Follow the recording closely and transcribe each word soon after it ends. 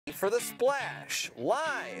For the Splash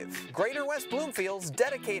Live, Greater West Bloomfield's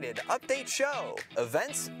dedicated update show.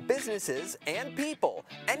 Events, businesses, and people.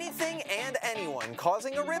 Anything and anyone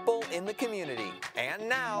causing a ripple in the community. And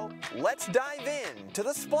now, let's dive in to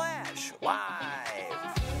the Splash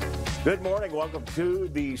Live. Good morning. Welcome to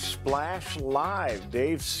the Splash Live.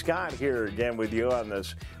 Dave Scott here again with you on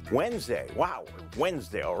this Wednesday. Wow,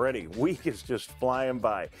 Wednesday already. Week is just flying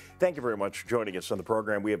by. Thank you very much for joining us on the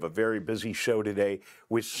program. We have a very busy show today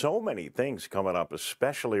with so many things coming up,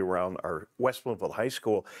 especially around our West Bloomfield High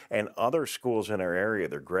School and other schools in our area,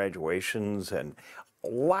 their graduations and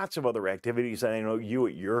lots of other activities. And I know you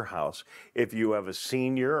at your house, if you have a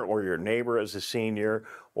senior or your neighbor is a senior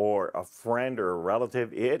or a friend or a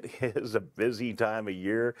relative, it is a busy time of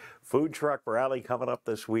year. Food truck rally coming up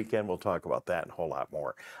this weekend. We'll talk about that and a whole lot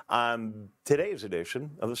more on today's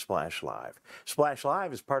edition of the Splash Live. Splash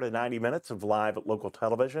Live is part of 90 minutes of live local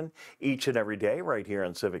television each and every day right here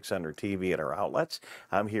on Civic Center TV and our outlets.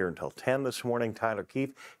 I'm here until 10 this morning. Tyler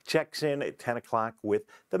Keefe checks in at 10 o'clock with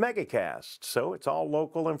the Megacast. So it's all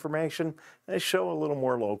local information. A show a little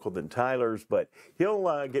more local than Tyler's, but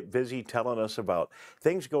he'll get busy telling us about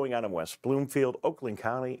things going on in West Bloomfield, Oakland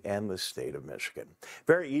County, and the state of Michigan.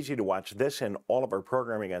 Very easy to watch this and all of our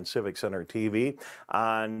programming on Civic Center TV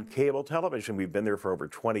on cable television. We've been there for over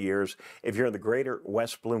 20 years. If you're in the Greater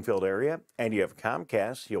West Bloomfield area and you have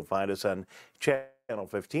Comcast, you'll find us on Channel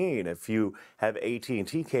 15. If you have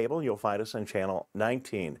AT&T cable, you'll find us on Channel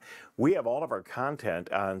 19. We have all of our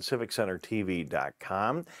content on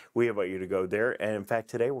CivicCenterTV.com. We invite you to go there. And in fact,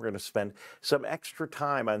 today we're going to spend some extra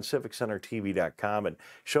time on CivicCenterTV.com and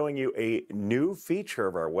showing you a new feature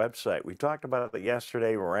of our website. We talked about it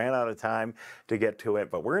yesterday. We ran out of time to get to it,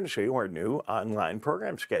 but we're going to show you our new online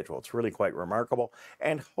program schedule. It's really quite remarkable,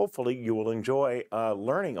 and hopefully you will enjoy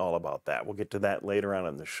learning all about that. We'll get to that later on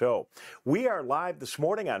in the show. We are live this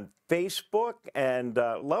morning on Facebook and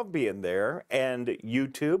love being there, and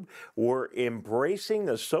YouTube. We're embracing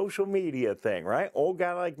the social media thing, right? Old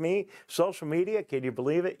guy like me, social media, can you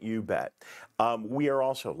believe it? You bet. We are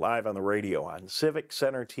also live on the radio on Civic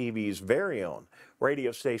Center TV's very own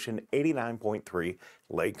radio station, 89.3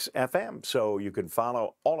 Lakes FM. So you can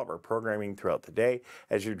follow all of our programming throughout the day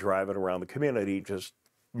as you're driving around the community. Just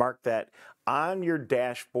mark that on your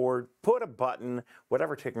dashboard, put a button,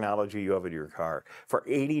 whatever technology you have in your car, for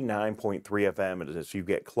 89.3 FM. And as you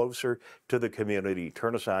get closer to the community,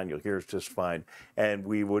 turn us on, you'll hear us just fine. And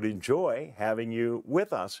we would enjoy having you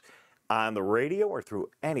with us on the radio or through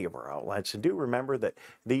any of our outlets. And do remember that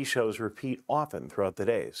these shows repeat often throughout the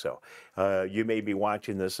day. So you may be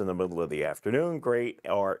watching this in the middle of the afternoon, great.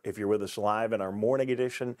 Or if you're with us live in our morning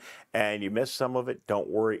edition and you missed some of it, don't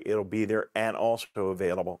worry, it'll be there and also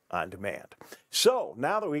available on demand. So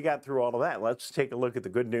now that we got through all of that, let's take a look at the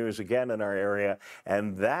good news again in our area.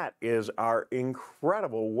 And that is our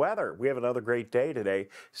incredible weather. We have another great day today,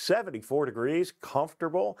 74 degrees,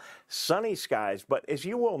 comfortable, sunny skies. But as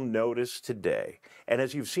you will notice today, and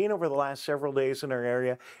as you've seen over the last several days in our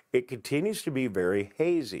area, it continues to be very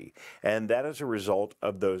hazy. And that is a result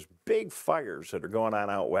of those big fires that are going on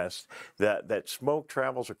out west. That smoke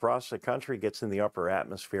travels across the country, gets in the upper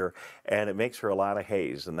atmosphere, and it makes for a lot of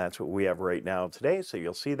haze. And that's what we have right now today. So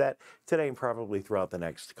you'll see that today and probably throughout the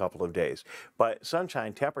next couple of days. But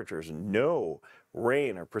sunshine temperatures, no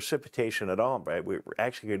rain or precipitation at all. But we're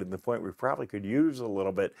actually getting to the point we probably could use a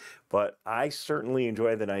little bit, but I certainly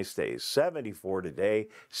enjoy the nice days. 74 today,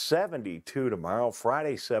 72 tomorrow,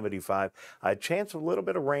 Friday 75. A chance of a little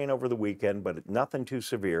bit of rain over the weekend, but nothing too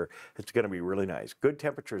severe. It's going to be really nice. Good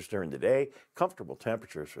temperatures during the day, comfortable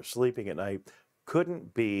temperatures for sleeping at night.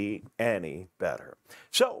 Couldn't be any better.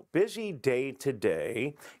 So, busy day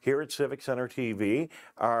today here at Civic Center TV.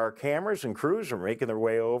 Our cameras and crews are making their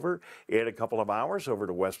way over in a couple of hours over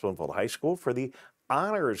to West Bloomfield High School for the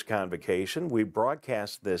Honors Convocation. We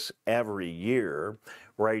broadcast this every year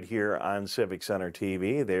right here on Civic Center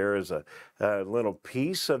TV. There is a little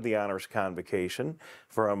piece of the Honors Convocation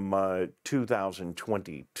from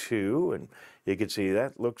 2022, and you can see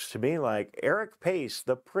that looks to me like Eric Pace,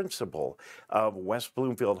 the principal of West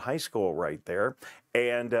Bloomfield High School right there.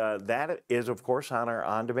 And that is, of course, on our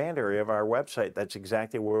on-demand area of our website. That's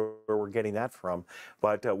exactly where we're getting that from.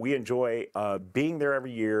 But we enjoy being there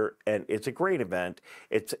every year, and it's a great event.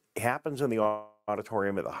 It happens in the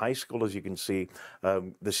auditorium at the high school, as you can see.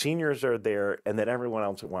 The seniors are there, and then everyone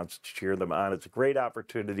else that wants to cheer them on. It's a great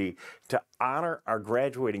opportunity to honor our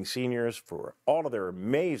graduating seniors for all of their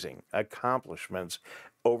amazing accomplishments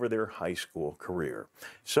over their high school career.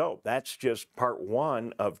 So that's just part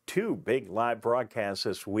one of two big live broadcasts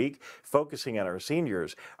this week focusing on our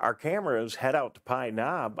seniors. Our cameras head out to Pine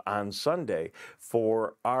Knob on Sunday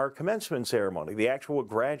for our commencement ceremony, the actual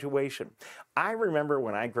graduation. I remember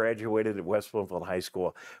when I graduated at West Bloomfield High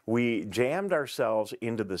School, we jammed ourselves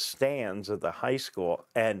into the stands at the high school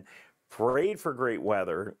and prayed for great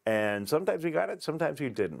weather, and sometimes we got it, sometimes we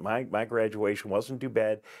didn't. My graduation wasn't too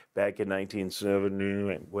bad back in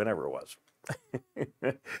 1970, whenever it was.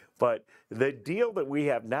 But the deal that we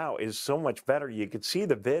have now is so much better. You could see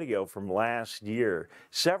the video from last year.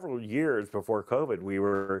 Several years before COVID, we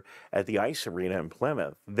were at the Ice Arena in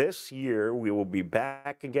Plymouth. This year, we will be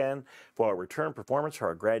back again for our return performance for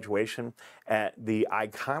our graduation at the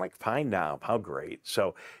iconic Pine Knob. How great.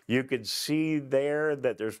 So you could see there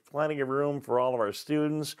that there's plenty of room for all of our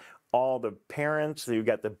students, all the parents. You've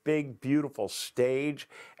got the big, beautiful stage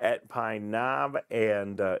at Pine Knob,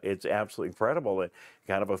 and it's absolutely incredible. And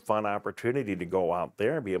kind of a fun opportunity to go out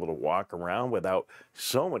there and be able to walk around without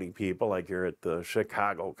so many people, like you're at the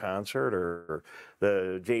Chicago concert or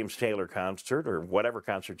the James Taylor concert or whatever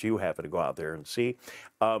concert you happen to go out there and see.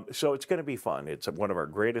 So it's going to be fun. It's one of our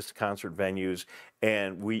greatest concert venues,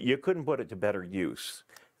 and you couldn't put it to better use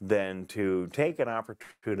than to take an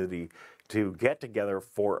opportunity to get together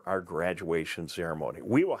for our graduation ceremony.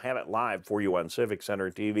 We will have it live for you on Civic Center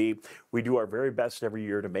TV. We do our very best every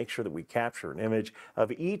year to make sure that we capture an image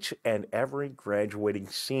of each and every graduating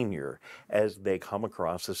senior as they come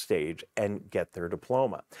across the stage and get their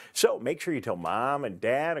diploma. So make sure you tell mom and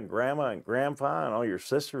dad and grandma and grandpa and all your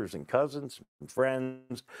sisters and cousins and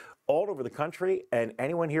friends all over the country, and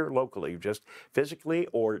anyone here locally, just physically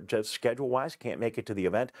or just schedule-wise can't make it to the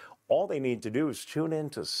event. All they need to do is tune in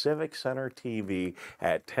to Civic Center TV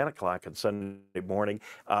at 10 o'clock on Sunday morning.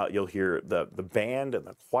 You'll hear the band and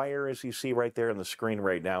the choir, as you see right there on the screen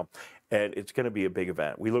right now, and it's going to be a big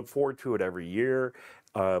event. We look forward to it every year.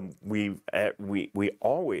 We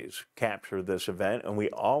always capture this event, and we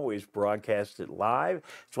always broadcast it live.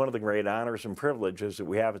 It's one of the great honors and privileges that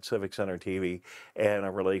we have at Civic Center TV and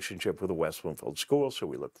a relationship with the West Bloomfield School. So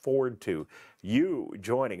we look forward to you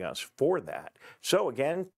joining us for that. So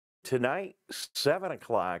again, tonight, 7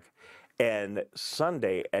 o'clock, and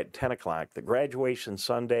Sunday at 10 o'clock. The graduation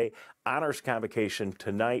Sunday, honors convocation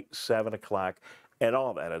tonight, 7 o'clock. And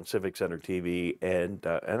all that on Civic Center TV, and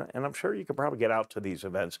I'm sure you can probably get out to these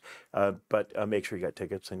events, but make sure you got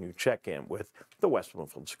tickets and you check in with the West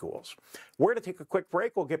Bloomfield Schools. We're going to take a quick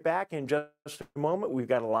break. We'll get back in just a moment. We've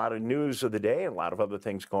got a lot of news of the day and a lot of other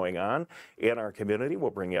things going on in our community.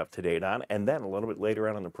 We'll bring you up to date on, and then a little bit later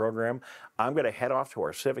on in the program, I'm going to head off to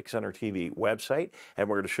our Civic Center TV website, and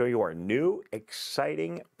we're going to show you our new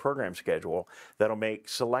exciting program schedule that'll make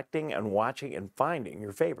selecting and watching and finding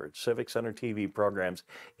your favorite Civic Center TV programs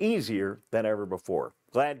easier than ever before.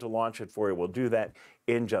 Glad to launch it for you. We'll do that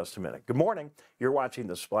in just a minute. Good morning. You're watching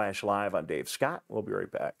The Splash Live. I'm Dave Scott. We'll be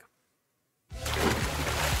right back.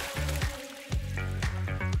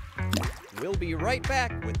 We'll be right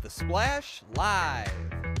back with The Splash Live.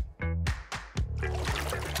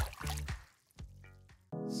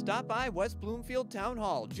 Stop by West Bloomfield Town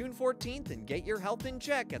Hall June 14th and get your health in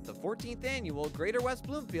check at the 14th Annual Greater West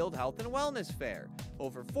Bloomfield Health and Wellness Fair.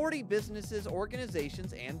 Over 40 businesses,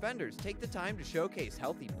 organizations, and vendors take the time to showcase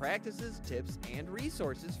healthy practices, tips, and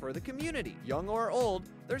resources for the community. Young or old,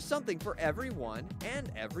 there's something for everyone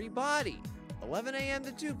and everybody. 11 a.m.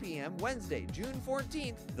 to 2 p.m. Wednesday, June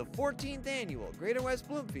 14th, the 14th Annual Greater West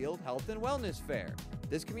Bloomfield Health and Wellness Fair.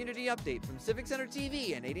 This community update from Civic Center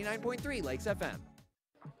TV and 89.3 Lakes FM.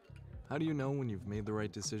 How do you know when you've made the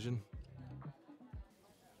right decision?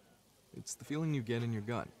 It's the feeling you get in your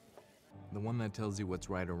gut. The one that tells you what's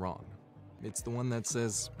right or wrong. It's the one that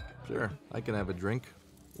says, sure, I can have a drink.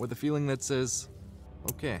 Or the feeling that says,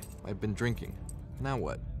 okay, I've been drinking. Now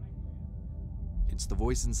what? It's the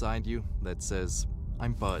voice inside you that says,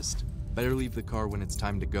 I'm buzzed. Better leave the car when it's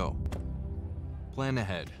time to go. Plan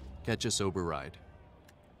ahead. Catch a sober ride.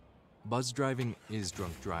 Buzz driving is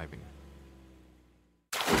drunk driving.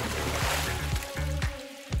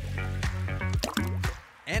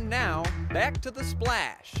 And now, back to The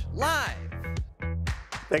Splash, live.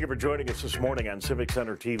 Thank you for joining us this morning on Civic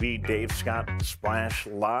Center TV. Dave Scott, Splash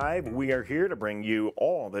Live. We are here to bring you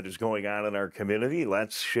all that is going on in our community.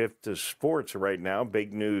 Let's shift to sports right now.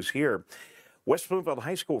 Big news here. West Bloomfield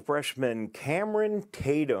High School freshman Kamryn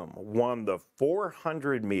Tatum won the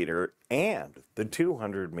 400-meter and the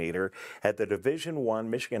 200-meter at the Division I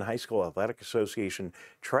Michigan High School Athletic Association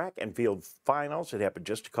track and field finals. It happened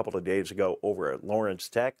just a couple of days ago over at Lawrence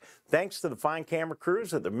Tech. Thanks to the fine camera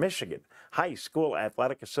crews at the Michigan High School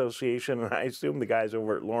Athletic Association, and I assume the guys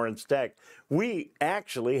over at Lawrence Tech, we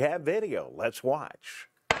actually have video. Let's watch.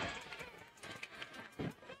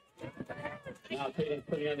 Now Tatum's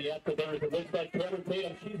putting on the afterburners. It looks like Kamryn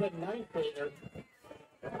Tatum, she's a ninth grader.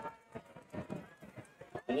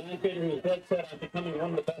 A ninth grader who's dead set on becoming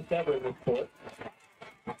one of the best ever in this sport.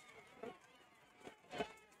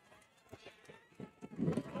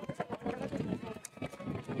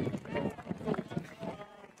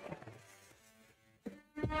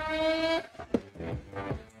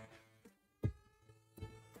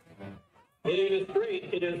 It is great.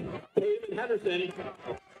 It is Tatum and Henderson.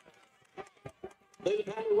 Lady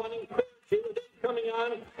Power running clear. Sheila Dick coming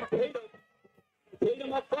on.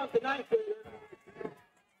 Tatum up front, the ninth grader.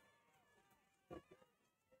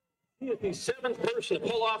 He is the seventh person to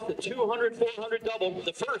pull off the 200-400 double,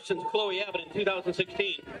 the first since Chloe Abbott in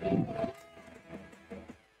 2016.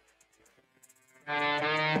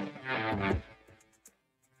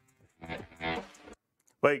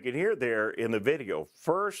 Well, you can hear there in the video,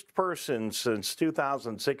 first person since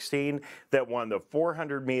 2016 that won the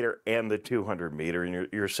 400-meter and the 200-meter. And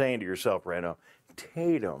you're saying to yourself right now,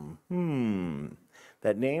 Tatum,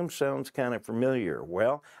 that name sounds kind of familiar.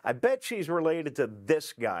 Well, I bet she's related to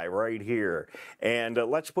this guy right here. And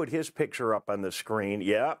let's put his picture up on the screen.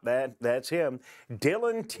 Yeah, that's him.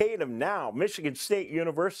 Dylan Tatum, now Michigan State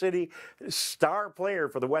University star player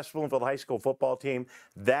for the West Bloomfield High School football team.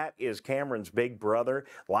 That is Kamryn's big brother.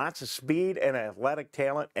 Lots of speed and athletic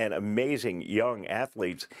talent and amazing young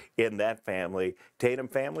athletes in that family. Tatum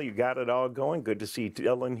family, you got it all going. Good to see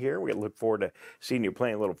Dylan here. We look forward to seeing you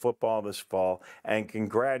playing a little football this fall. And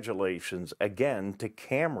congratulations again to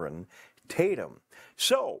Kamryn Tatum.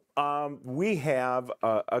 So we have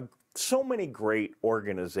so many great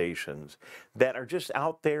organizations that are just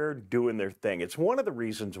out there doing their thing. It's one of the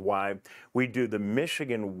reasons why we do the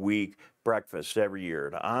Michigan Week breakfast every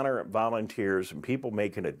year to honor volunteers and people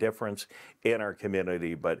making a difference in our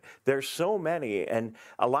community. But there's so many, and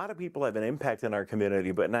a lot of people have an impact in our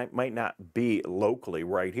community, but might not be locally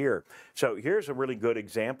right here. So here's a really good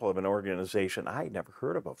example of an organization I had never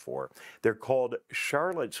heard of before. They're called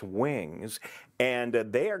Charlotte's Wings, and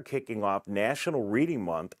they are kicking off National Reading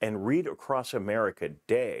Month and Read Across America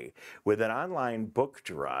Day with an online book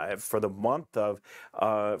drive for the month of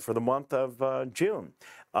June.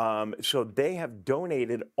 So they have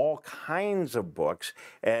donated all kinds of books,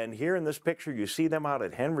 and here in this picture you see them out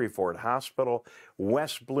at Henry Ford Hospital,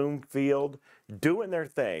 West Bloomfield, doing their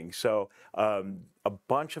thing. So a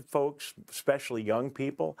bunch of folks, especially young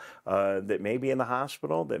people that may be in the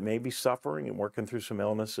hospital, that may be suffering and working through some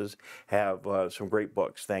illnesses, have some great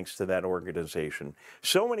books thanks to that organization.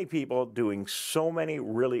 So many people doing so many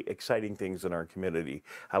really exciting things in our community.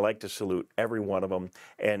 I like to salute every one of them,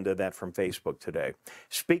 and that from Facebook today.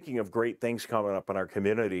 Speaking of great things coming up in our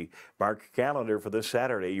community, mark your calendar for this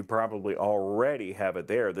Saturday. You probably already have it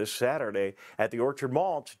there. This Saturday at the Orchard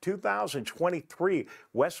Mall, it's 2023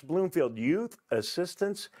 West Bloomfield Youth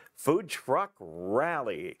Assistance Food Truck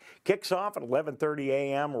Rally. Kicks off at 11:30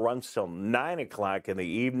 a.m., runs till 9 o'clock in the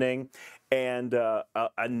evening, and a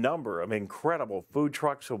number of incredible food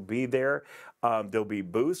trucks will be there. There'll be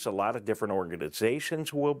booths. A lot of different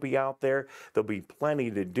organizations will be out there. There'll be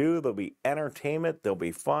plenty to do. There'll be entertainment. There'll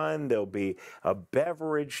be fun. There'll be a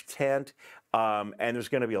beverage tent. And there's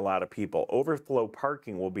going to be a lot of people. Overflow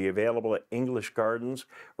parking will be available at English Gardens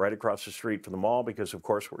right across the street from the mall because, of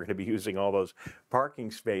course, we're going to be using all those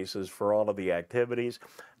parking spaces for all of the activities.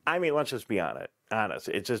 I mean, let's just be honest.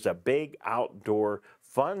 It's just a big outdoor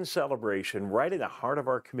fun celebration right in the heart of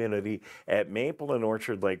our community at Maple and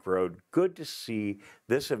Orchard Lake Road. Good to see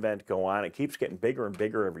this event go on. It keeps getting bigger and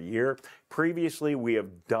bigger every year. Previously, we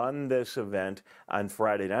have done this event on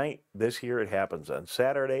Friday night. This year, it happens on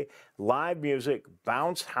Saturday. Live music,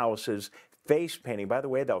 bounce houses, face painting. By the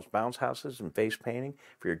way, those bounce houses and face painting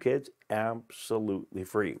for your kids, absolutely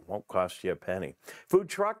free. Won't cost you a penny. Food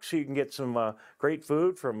trucks, so you can get some great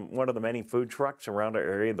food from one of the many food trucks around our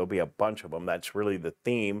area. There'll be a bunch of them. That's really the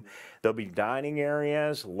theme. There'll be dining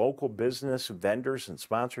areas, local business vendors and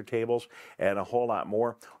sponsor tables, and a whole lot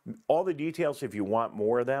more. All the details, if you want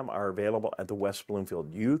more of them, are available at the West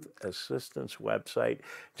Bloomfield Youth Assistance website.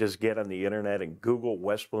 Just get on the internet and Google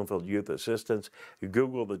West Bloomfield Youth Assistance. You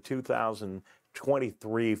Google the 2023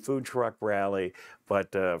 23 food truck rally.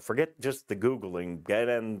 But forget just the Googling. Get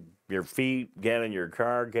in your feet, get in your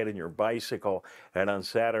car, get in your bicycle, and on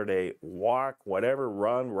Saturday, walk, whatever,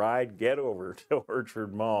 run, ride, get over to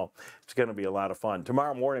Orchard Mall. It's going to be a lot of fun.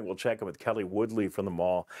 Tomorrow morning, we'll check in with Kelly Woodley from the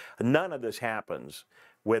mall. None of this happens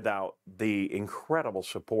without the incredible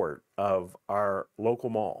support of our local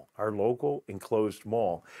mall, our local enclosed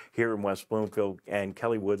mall here in West Bloomfield, and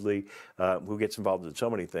Kelly Woodley, who gets involved in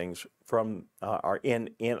so many things from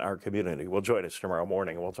in our community, will join us tomorrow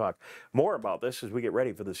morning, and we'll talk more about this as we get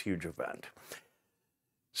ready for this huge event.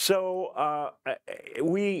 So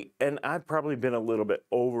I've probably been a little bit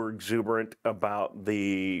over exuberant about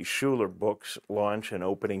the Schuler Books launch and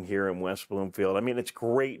opening here in West Bloomfield. I mean, it's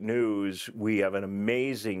great news. We have an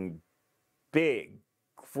amazing, big,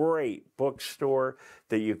 great bookstore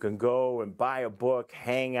that you can go and buy a book,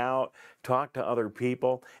 hang out, talk to other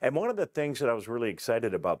people. And one of the things that I was really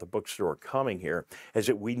excited about the bookstore coming here is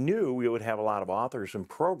that we knew we would have a lot of authors and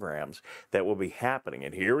programs that will be happening.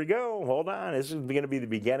 And here we go. Hold on. This is going to be the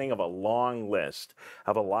beginning of a long list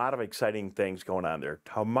of a lot of exciting things going on there.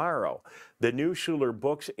 Tomorrow, the new Schuler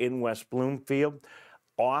Books in West Bloomfield.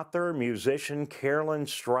 Author, musician Kamryn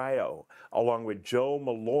Tatum, along with Joe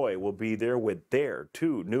Malloy, will be there with their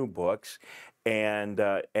 2 new books. And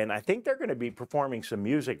I think they're going to be performing some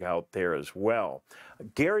music out there as well.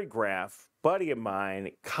 Gary Graff, buddy of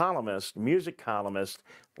mine, columnist, music columnist,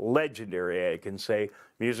 legendary, I can say,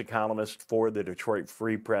 music columnist for the Detroit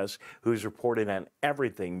Free Press, who's reported on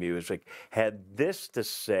everything music, had this to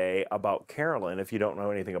say about Kamryn, if you don't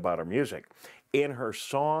know anything about her music. In her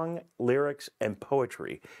song, lyrics, and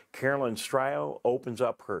poetry, Kamryn Tatum opens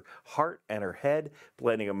up her heart and her head,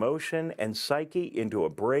 blending emotion and psyche into a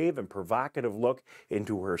brave and provocative look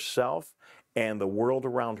into herself and the world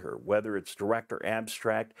around her. Whether it's direct or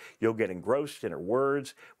abstract, you'll get engrossed in her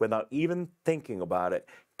words without even thinking about it,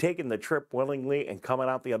 taking the trip willingly and coming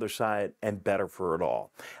out the other side and better for it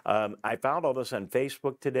all. I found all this on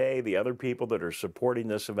Facebook today. The other people that are supporting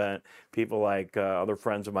this event, people like other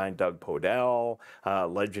friends of mine, Doug Podell,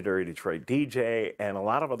 legendary Detroit DJ, and a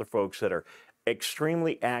lot of other folks that are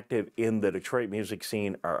extremely active in the Detroit music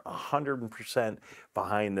scene, are 100%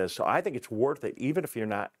 behind this. So I think it's worth it, even if you're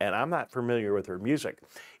not, and I'm not familiar with her music,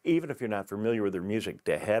 even if you're not familiar with her music,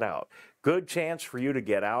 to head out. Good chance for you to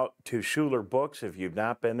get out to Schuler Books if you've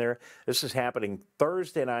not been there. This is happening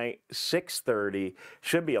Thursday night, 6:30.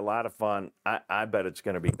 Should be a lot of fun. I bet it's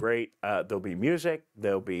going to be great. There'll be music,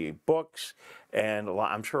 there'll be books, and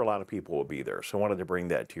I'm sure a lot of people will be there. So I wanted to bring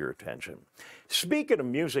that to your attention. Speaking of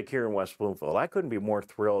music here in West Bloomfield, I couldn't be more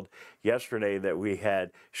thrilled yesterday that we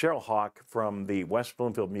had Cheryl Hawk from the West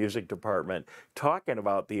Bloomfield Music Department talking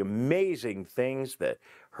about the amazing things that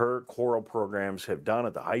her choral programs have done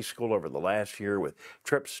at the high school over the last year, with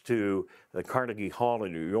trips to the Carnegie Hall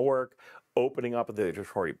in New York, opening up the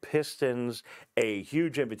Detroit Pistons, a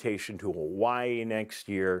huge invitation to Hawaii next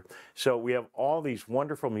year. So we have all these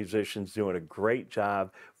wonderful musicians doing a great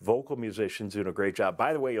job, vocal musicians doing a great job.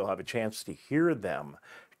 By the way, you'll have a chance to hear them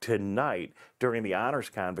tonight during the honors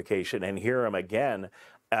convocation and hear them again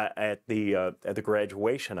at the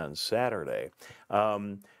graduation on Saturday.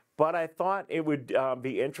 But I thought it would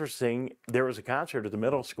be interesting. There was a concert at the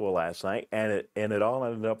middle school last night, and it all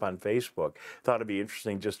ended up on Facebook. Thought it'd be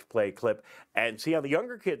interesting just to play a clip and see how the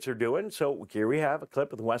younger kids are doing. So here we have a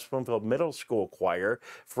clip of the West Bloomfield Middle School Choir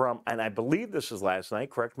from, and I believe this is last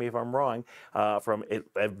night, correct me if I'm wrong, from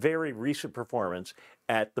a very recent performance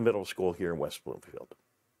at the middle school here in West Bloomfield.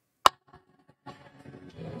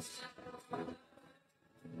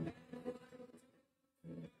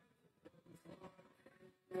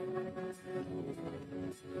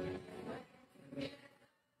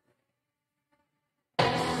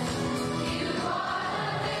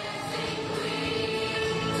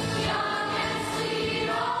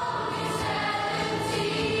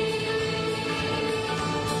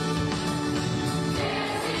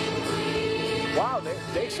 Wow,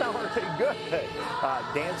 they sound pretty good.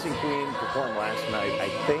 Dancing Queen performed last night, I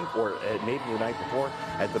think, or maybe the night before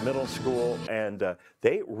at the middle school, and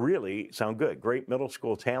they really sound good. Great middle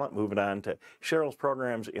school talent. Moving on to Cheryl's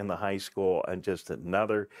programs in the high school, and just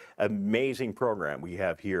another amazing program we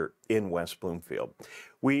have here in West Bloomfield.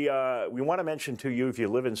 We want to mention to you, if you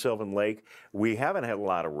live in Sylvan Lake, we haven't had a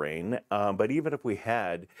lot of rain, but even if we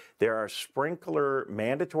had, there are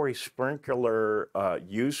mandatory sprinkler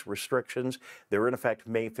use restrictions. They're in effect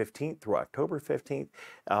May 15th through October 15th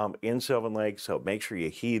in Sylvan Lake, so make sure you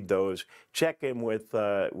heed those. Check in with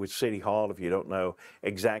City Hall if you don't know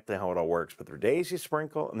exactly how it all works, but there are days you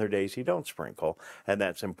sprinkle and there are days you don't sprinkle, and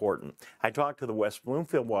that's important. I talked to the West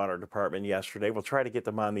Bloomfield Water Department yesterday. We'll try to get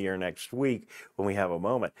them on the air next week when we have a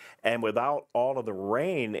moment. And without all of the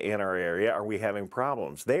rain in our area, are we having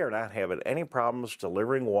problems? They are not having any problems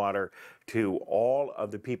delivering water to all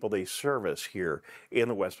of the people they service here in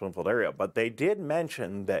the West Bloomfield area. But they did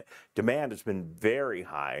mention that demand has been very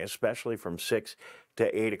high, especially from 6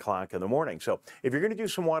 to 8 o'clock in the morning. So if you're going to do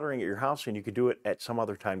some watering at your house, and you could do it at some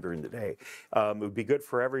other time during the day, it would be good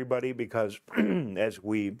for everybody, because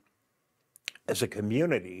as a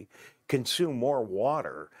community, consume more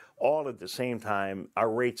water all at the same time,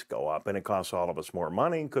 our rates go up, and it costs all of us more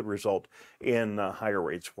money and could result in higher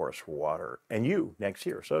rates for us for water and you next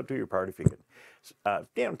year. So do your part if you can.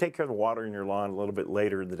 Take care of the water in your lawn a little bit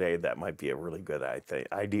later in the day. That might be a really good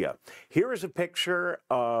idea. Here is a picture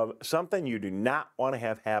of something you do not want to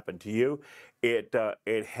have happen to you. It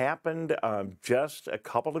happened just a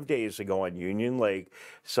couple of days ago on Union Lake.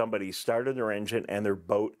 Somebody started their engine and their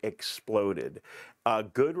boat exploded. A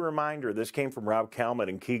good reminder, this came from Rob Kalman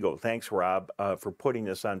in Kego. Thanks, Rob, for putting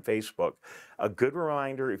this on Facebook. A good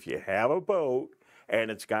reminder, if you have a boat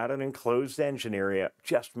and it's got an enclosed engine area,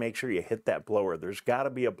 just make sure you hit that blower. There's got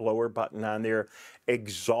to be a blower button on there.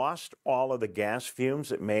 Exhaust all of the gas fumes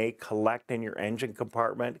that may collect in your engine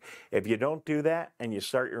compartment. If you don't do that and you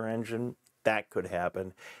start your engine, that could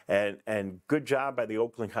happen. And good job by the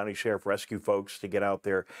Oakland County Sheriff Rescue folks to get out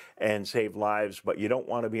there and save lives, but you don't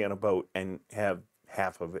want to be on a boat and have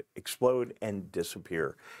half of it explode and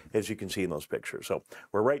disappear, as you can see in those pictures. So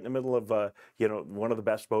we're right in the middle of one of the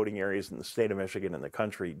best boating areas in the state of Michigan and the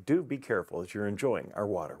country. Do be careful as you're enjoying our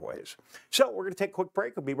waterways. So we're going to take a quick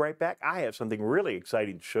break. We'll be right back. I have something really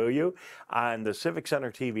exciting to show you on the Civic Center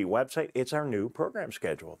TV website. It's our new program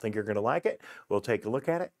schedule. Think you're going to like it? We'll take a look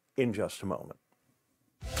at it in just a moment.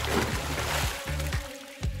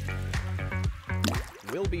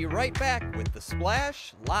 We'll be right back with the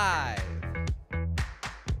Splash Live.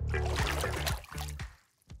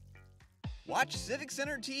 Watch Civic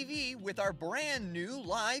Center TV with our brand new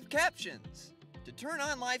live captions. To turn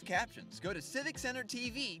on live captions, go to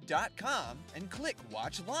civiccentertv.com and click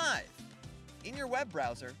Watch Live. In your web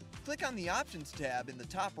browser, click on the Options tab in the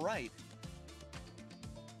top right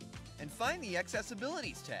and find the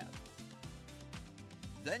Accessibilities tab.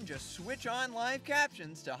 Then just switch on live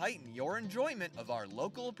captions to heighten your enjoyment of our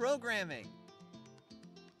local programming.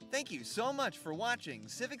 Thank you so much for watching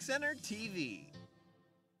Civic Center TV.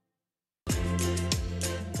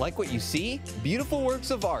 Like what you see? Beautiful works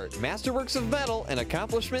of art, masterworks of metal, and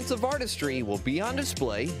accomplishments of artistry will be on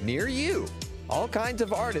display near you. All kinds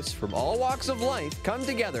of artists from all walks of life come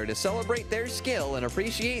together to celebrate their skill and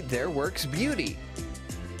appreciate their work's beauty.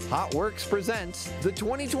 Hot Works presents the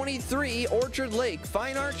 2023 Orchard Lake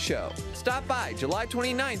Fine Art Show. Stop by July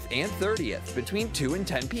 29th and 30th between 2 and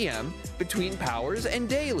 10 p.m. between Powers and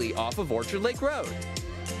Daly off of Orchard Lake Road.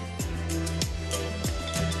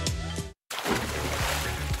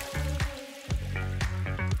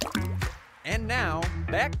 And now,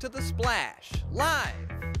 back to the Splash Live.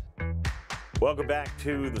 Welcome back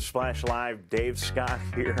to the Splash Live. Dave Scott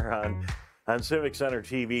here on Civic Center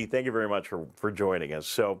TV. Thank you very much for joining us.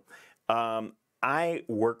 So I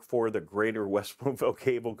work for the Greater West Bloomfield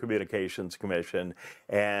Cable Communications Commission,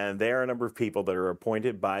 and there are a number of people that are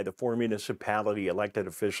appointed by the 4 municipality elected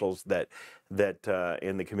officials that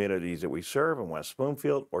in the communities that we serve in West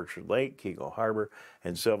Bloomfield, Orchard Lake, Kego Harbor,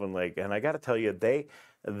 and Sylvan Lake. And I got to tell you,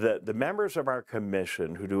 the members of our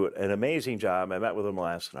commission who do an amazing job, I met with them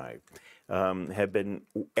last night, have been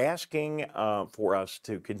asking for us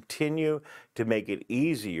to continue to make it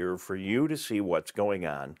easier for you to see what's going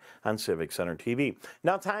on Civic Center TV.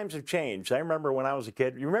 Now, times have changed. I remember when I was a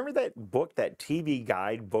kid, you remember that book, that TV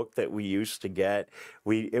guide book that we used to get?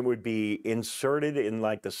 It would be inserted in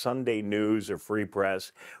like the Sunday News or Free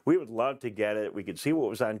Press. We would love to get it. We could see what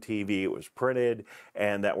was on TV. It was printed,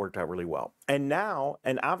 and that worked out really well. And now,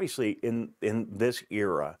 and obviously in this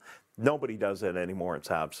era, nobody does that anymore. It's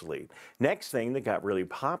obsolete. Next thing that got really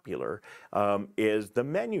popular is the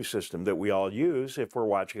menu system that we all use if we're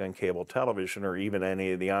watching on cable television or even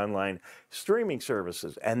any of the online streaming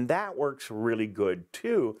services. And that works really good,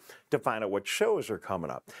 too, to find out what shows are coming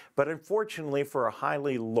up. But unfortunately, for a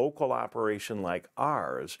highly local operation like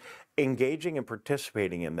ours, engaging and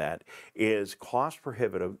participating in that is cost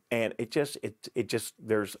prohibitive, and it just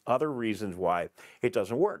there's other reasons why it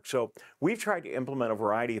doesn't work. So we've tried to implement a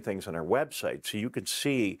variety of things on our website so you can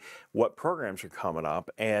see what programs are coming up,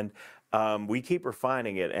 and we keep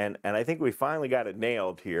refining it, and I think we finally got it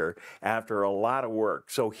nailed here after a lot of work.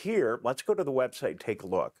 So here, let's go to the website, take a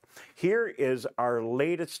look. Here is our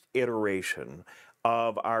latest iteration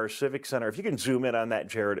of our Civic Center. If you can zoom in on that,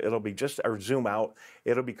 Jared, it'll be or zoom out,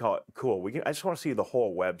 it'll be cool. I just want to see the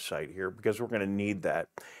whole website here because we're going to need that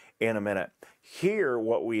in a minute. Here,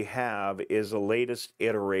 what we have is the latest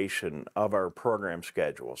iteration of our program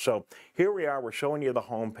schedule. So here we are, we're showing you the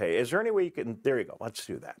home page. Is there any way you can, there you go, let's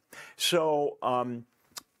do that. So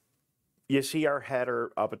you see our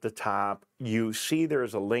header up at the top. You see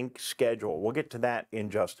there's a link schedule. We'll get to that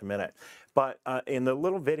in just a minute. But in the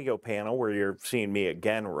little video panel where you're seeing me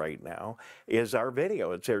again right now is our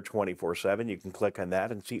video. It's there 24/7. You can click on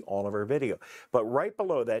that and see all of our video. But right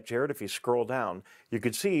below that, Jared, if you scroll down, you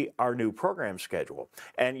can see our new program schedule.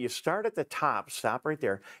 And you start at the top, stop right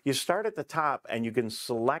there. You start at the top and you can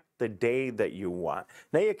select the day that you want.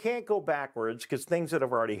 Now you can't go backwards because things that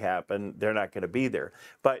have already happened, they're not going to be there.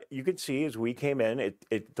 But you can see as we came in,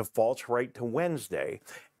 it defaults right to Wednesday.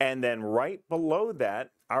 And then right below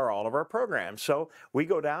that are all of our programs. So we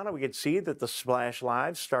go down and we can see that the Splash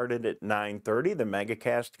Live started at 9:30, the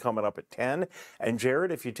MegaCast coming up at 10. And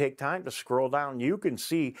Jared, if you take time to scroll down, you can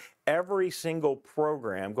see every single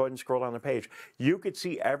program. Go ahead and scroll down the page. You could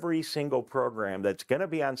see every single program that's going to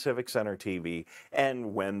be on Civic Center TV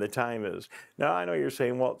and when the time is. Now, I know you're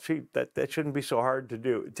saying, well, gee, that shouldn't be so hard to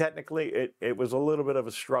do. Technically, it was a little bit of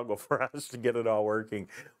a struggle for us to get it all working.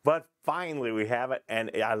 But finally, we have it,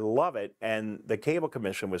 and I love it. And the Cable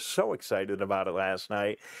Commission was so excited about it last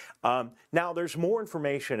night. Now, there's more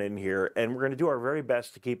information in here, and we're going to do our very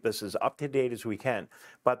best to keep this as up-to-date as we can.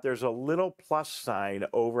 But there's a little plus sign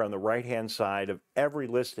over on the right-hand side of every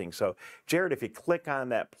listing. So, Jared, if you click on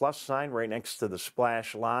that plus sign right next to the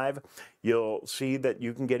Splash Live, you'll see that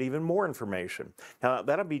you can get even more information. Now,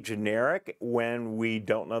 that'll be generic when we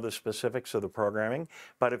don't know the specifics of the programming,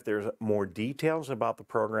 but if there's more details about the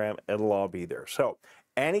program, it'll all be there. So,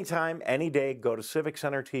 anytime, any day, go to Civic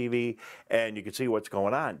Center TV and you can see what's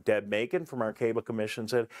going on. Deb Macon from our Cable Commission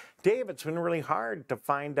said, Dave, it's been really hard to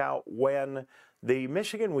find out when the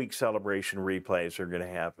Michigan Week celebration replays are going to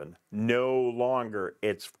happen. No longer.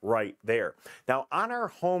 It's right there. Now, on our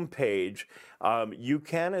homepage, you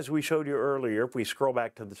can, as we showed you earlier, if we scroll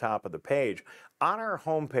back to the top of the page, on our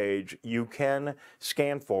homepage, you can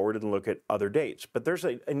scan forward and look at other dates. But there's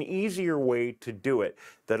an easier way to do it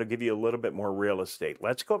that'll give you a little bit more real estate.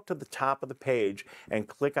 Let's go up to the top of the page and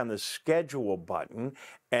click on the schedule button.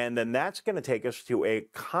 And then that's going to take us to a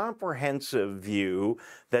comprehensive view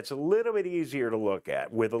that's a little bit easier to look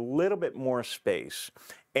at with a little bit more space.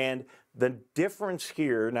 And the difference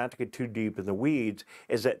here, not to get too deep in the weeds,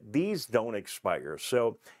 is that these don't expire.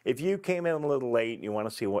 So if you came in a little late and you want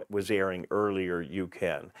to see what was airing earlier, you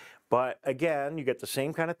can. But again, you get the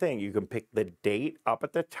same kind of thing. You can pick the date up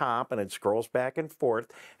at the top and it scrolls back and forth.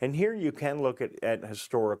 And here you can look at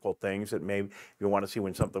historical things that maybe if you want to see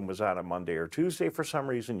when something was on a Monday or Tuesday for some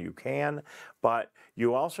reason, you can. But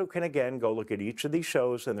you also can, again, go look at each of these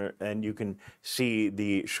shows and you can see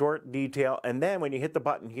the short detail. And then when you hit the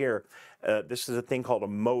button here, this is a thing called a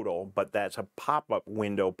modal, but that's a pop-up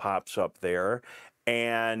window pops up there.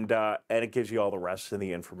 And it gives you all the rest of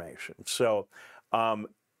the information. So,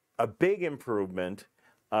 a big improvement.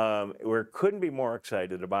 We couldn't be more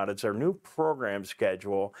excited about it. It's our new program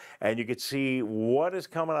schedule, and you can see what is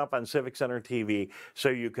coming up on Civic Center TV so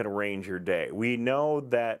you can arrange your day. We know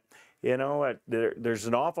that, you know, there's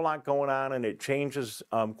an awful lot going on, and it changes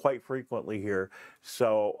quite frequently here.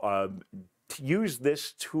 So to use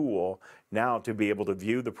this tool now to be able to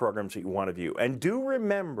view the programs that you want to view. And do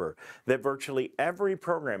remember that virtually every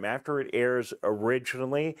program after it airs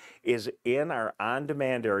originally is in our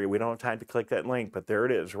on-demand area. We don't have time to click that link, but there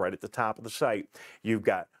it is right at the top of the site. You've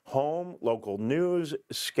got home, local news,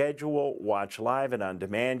 schedule, watch live, and on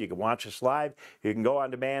demand. You can watch us live, you can go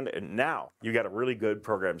on demand, and now you got a really good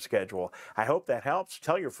program schedule. I hope that helps.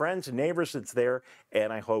 Tell your friends and neighbors it's there,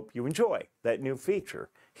 and I hope you enjoy that new feature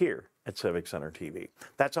here at Civic Center TV.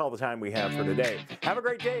 That's all the time we have for today. Have a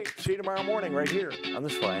great day. See you tomorrow morning right here on the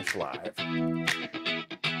Splash Live.